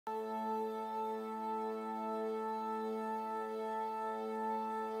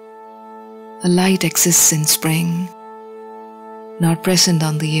A light exists in spring, not present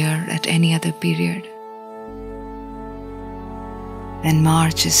on the year at any other period. And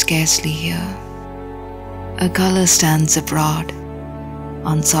March is scarcely here. A color stands abroad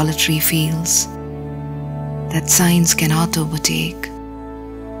on solitary fields that science cannot overtake,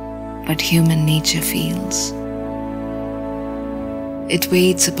 but human nature feels. It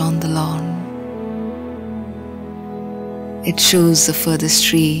waits upon the lawn. It shows the furthest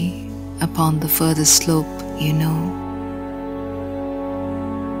tree upon the furthest slope, you know.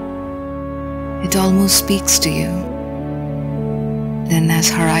 It almost speaks to you. Then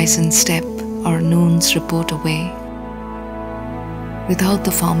as horizons step or noons report away, without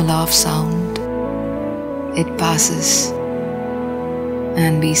the formula of sound, it passes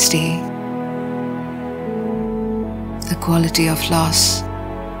and we stay. The quality of loss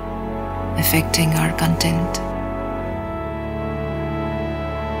affecting our content.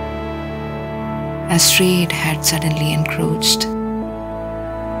 As trade had suddenly encroached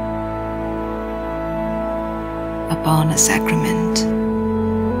upon a sacrament.